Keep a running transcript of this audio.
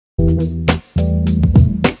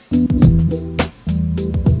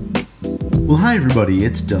Well, hi everybody,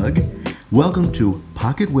 it's Doug. Welcome to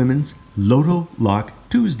Pocket Women's LOTO Lock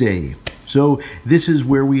Tuesday. So this is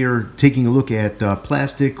where we are taking a look at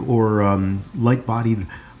plastic or light-bodied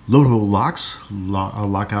LOTO locks,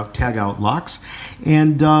 lockout, tag-out locks.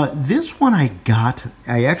 And this one I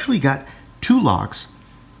actually got two locks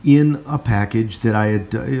in a package that I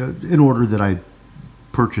had, in order that I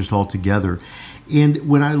purchased all together. And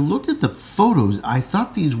when I looked at the photos, I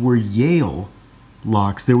thought these were Yale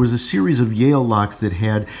locks. There was a series of Yale locks that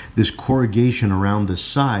had this corrugation around the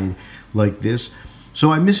side like this.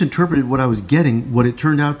 So I misinterpreted what I was getting. What it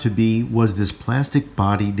turned out to be was this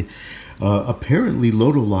plastic-bodied, apparently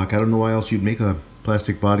LOTO lock. I don't know why else you'd make a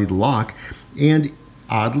plastic-bodied lock. And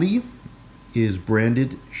oddly, is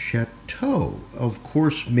branded Chateau. Of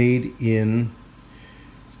course, made in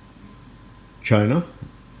China.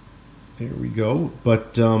 There we go.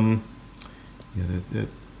 But yeah, that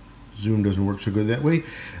Zoom doesn't work so good that way.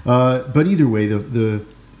 But either way, the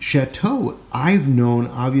Chateau I've known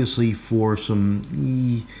obviously for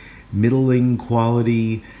some middling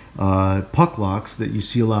quality puck locks that you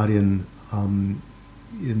see a lot in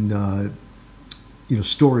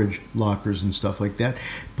storage lockers and stuff like that.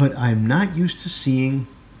 But I'm not used to seeing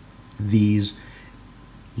these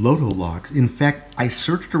LOTO locks. In fact, I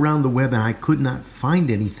searched around the web and I could not find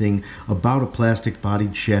anything about a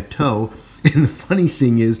plastic-bodied Chateau. And the funny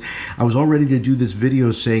thing is, I was all ready to do this video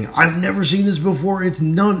saying, I've never seen this before, it's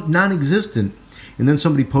non-existent. And then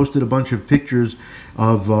somebody posted a bunch of pictures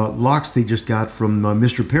of locks they just got from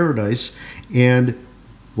Mr. Paradise, and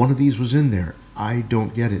one of these was in there. I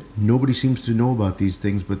don't get it. Nobody seems to know about these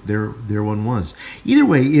things, but there one was. Either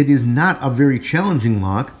way, it is not a very challenging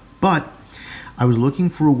lock, but I was looking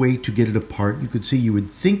for a way to get it apart. You could see, you would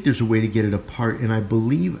think there's a way to get it apart, and I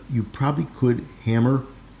believe you probably could hammer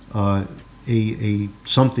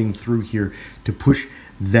something through here to push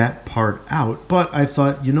that part out. But I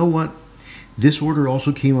thought, you know what? This order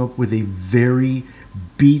also came up with a very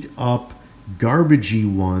beat up,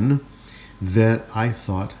 garbagey one that I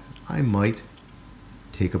thought I might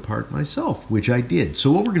take apart myself, which I did.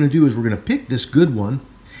 So what we're going to do is we're going to pick this good one,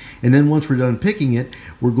 and then once we're done picking it,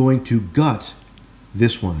 we're going to gut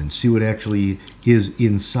this one and see what actually is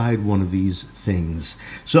inside one of these things.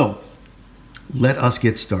 So let us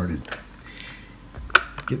get started.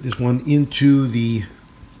 Get this one into the,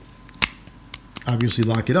 obviously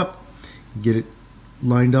lock it up, get it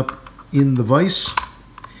lined up in the vise.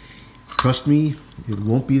 Trust me, it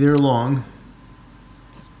won't be there long.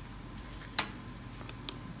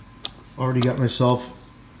 Already got myself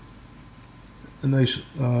a nice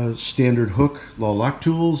standard hook, Lock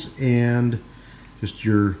Tools, and just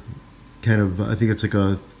your kind of, I think it's like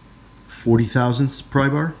a 40 thousandths pry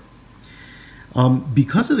bar.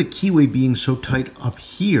 Because of the keyway being so tight up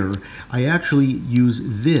here, I actually use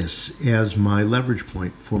this as my leverage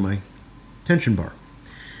point for my tension bar.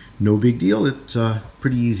 No big deal, it's a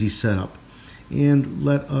pretty easy setup. And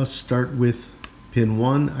let us start with pin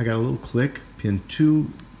 1, I got a little click. Pin 2,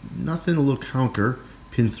 nothing, a little counter.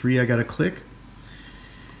 Pin 3, I got a click.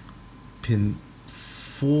 Pin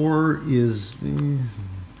 4 is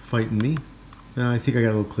fighting me. I think I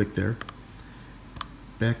got a little click there.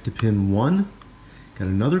 Back to pin 1. Got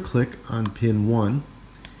another click on pin 1.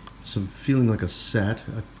 So I'm feeling like a set.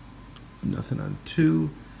 Nothing on 2,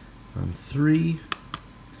 on 3,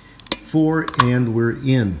 4, and we're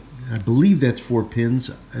in. I believe that's 4 pins.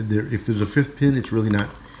 If there's a 5th pin, it's really not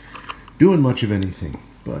doing much of anything.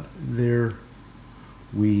 But there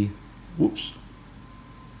we, whoops.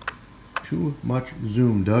 Too much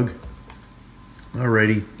zoom, Doug.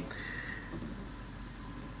 Alrighty.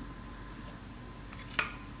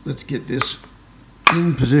 Let's get this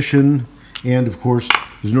in position, and of course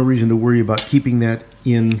there's no reason to worry about keeping that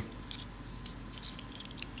in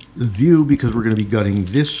the view because we're going to be gutting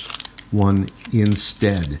this one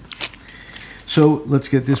instead. So let's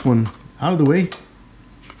get this one out of the way.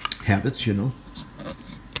 Habits, you know,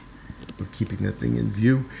 of keeping that thing in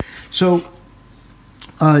view. So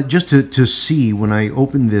just to see, when I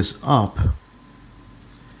opened this up,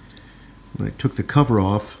 when I took the cover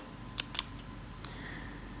off,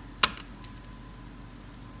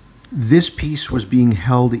 this piece was being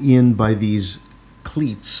held in by these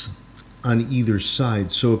cleats on either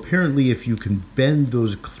side. So apparently if you can bend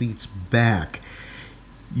those cleats back,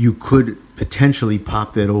 you could potentially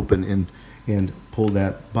pop that open and pull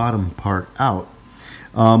that bottom part out.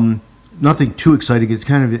 Nothing too exciting. It's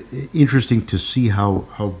kind of interesting to see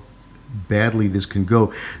how badly this can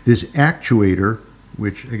go. This actuator,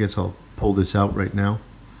 which I guess I'll pull this out right now,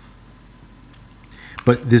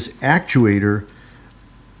 but this actuator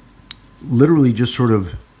literally just sort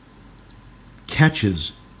of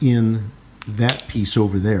catches in that piece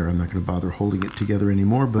over there. I'm not going to bother holding it together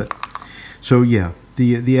anymore, but so yeah,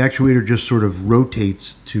 the actuator just sort of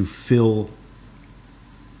rotates to fill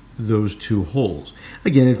those two holes.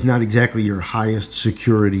 Again, it's not exactly your highest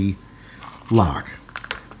security lock,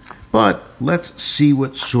 but let's see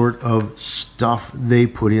what sort of stuff they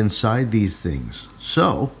put inside these things.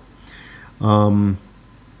 So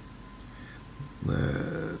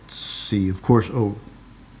let's see, of course, oh,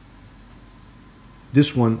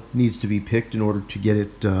 this one needs to be picked in order to get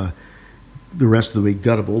it the rest of the way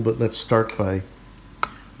guttable, but let's start by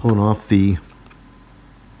pulling off the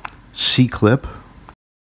C-clip.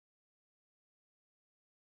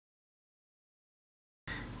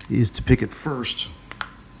 Is to pick it first.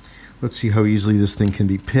 Let's see how easily this thing can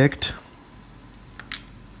be picked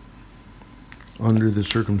under the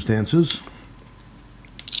circumstances.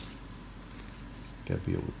 Got to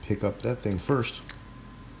be able to pick up that thing first.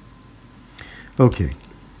 Okay.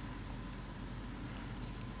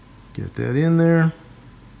 Get that in there.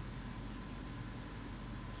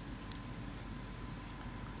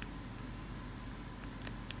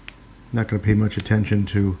 Not going to pay much attention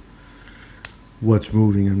to what's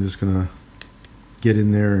moving. I'm just going to get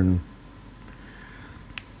in there and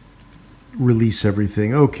release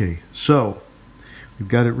everything. Okay, so we've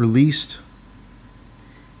got it released,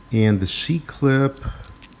 and the C-clip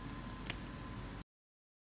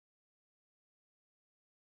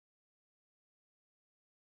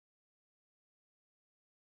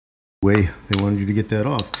way they wanted you to get that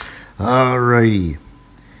off. Alrighty.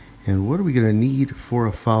 And what are we going to need for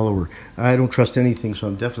a follower? I don't trust anything, so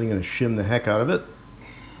I'm definitely going to shim the heck out of it.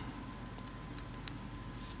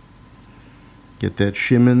 Get that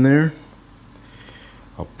shim in there.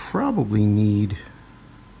 I'll probably need,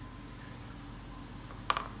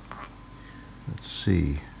 let's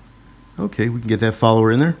see. Okay, we can get that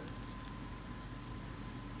follower in there.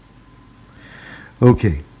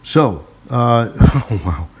 Okay, so, oh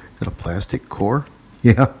wow, is that a plastic core?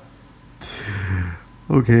 Yeah.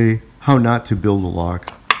 Okay, how not to build a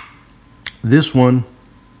lock. This one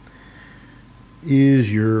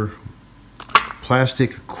is your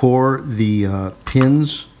plastic core. The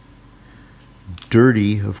pins,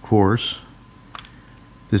 dirty, of course.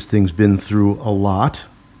 This thing's been through a lot.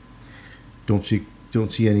 Don't see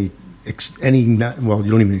any well,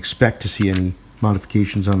 you don't even expect to see any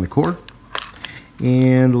modifications on the core.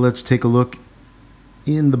 And let's take a look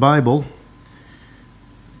in the Bible.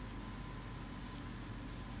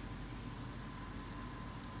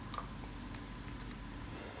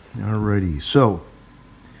 Alrighty, so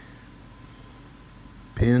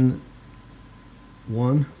pin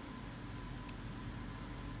 1,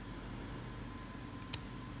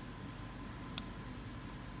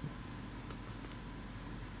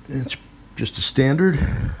 it's just a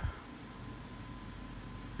standard.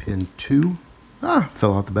 Pin 2,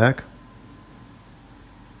 fell out the back.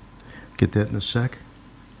 Get that in a sec.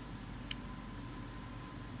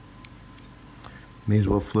 May as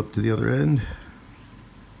well flip to the other end.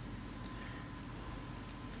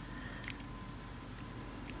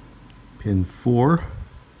 Pin 4,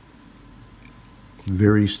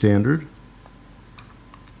 very standard.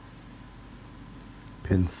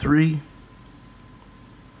 Pin 3.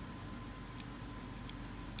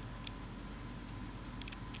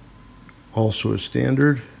 Also a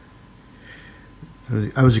standard.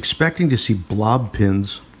 I was expecting to see blob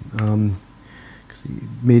pins.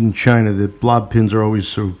 Made in China, the blob pins are always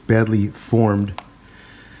so badly formed.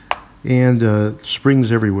 And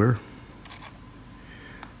springs everywhere.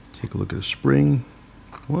 Take a look at a spring.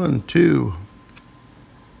 1, 2.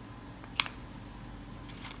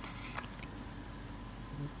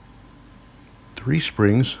 Three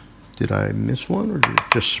springs. Did I miss one, or did it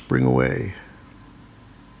just spring away?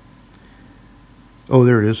 Oh,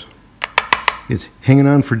 there it is. It's hanging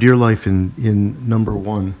on for dear life in number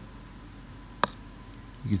 1.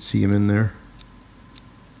 You can see him in there.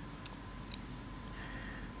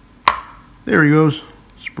 There he goes.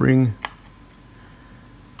 Spring.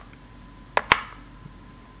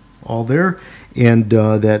 All there. And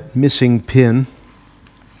that missing pin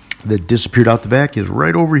that disappeared out the back is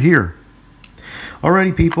right over here.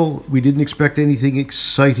 Alrighty, people, we didn't expect anything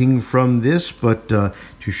exciting from this, but to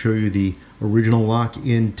show you the original lock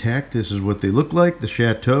intact, this is what they look like, the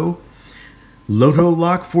Chateau Loto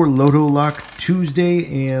lock for Loto Lock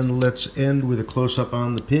Tuesday. And let's end with a close-up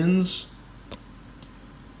on the pins.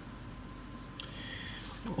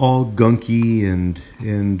 All gunky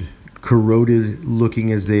and corroded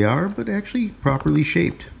looking as they are, but actually properly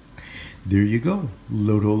shaped. There you go.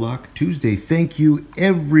 Loto Lock Tuesday. Thank you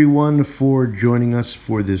everyone for joining us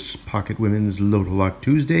for this Pocket Women's Loto Lock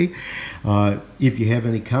Tuesday. If you have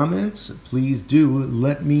any comments, please do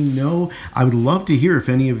let me know. I would love to hear if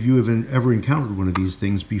any of you have ever encountered one of these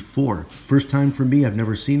things before. First time for me. I've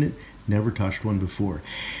never seen it. Never touched one before.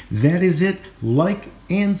 That is it. Like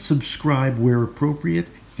and subscribe where appropriate.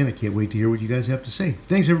 And I can't wait to hear what you guys have to say.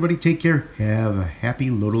 Thanks, everybody. Take care. Have a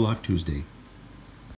happy Loto Lock Tuesday.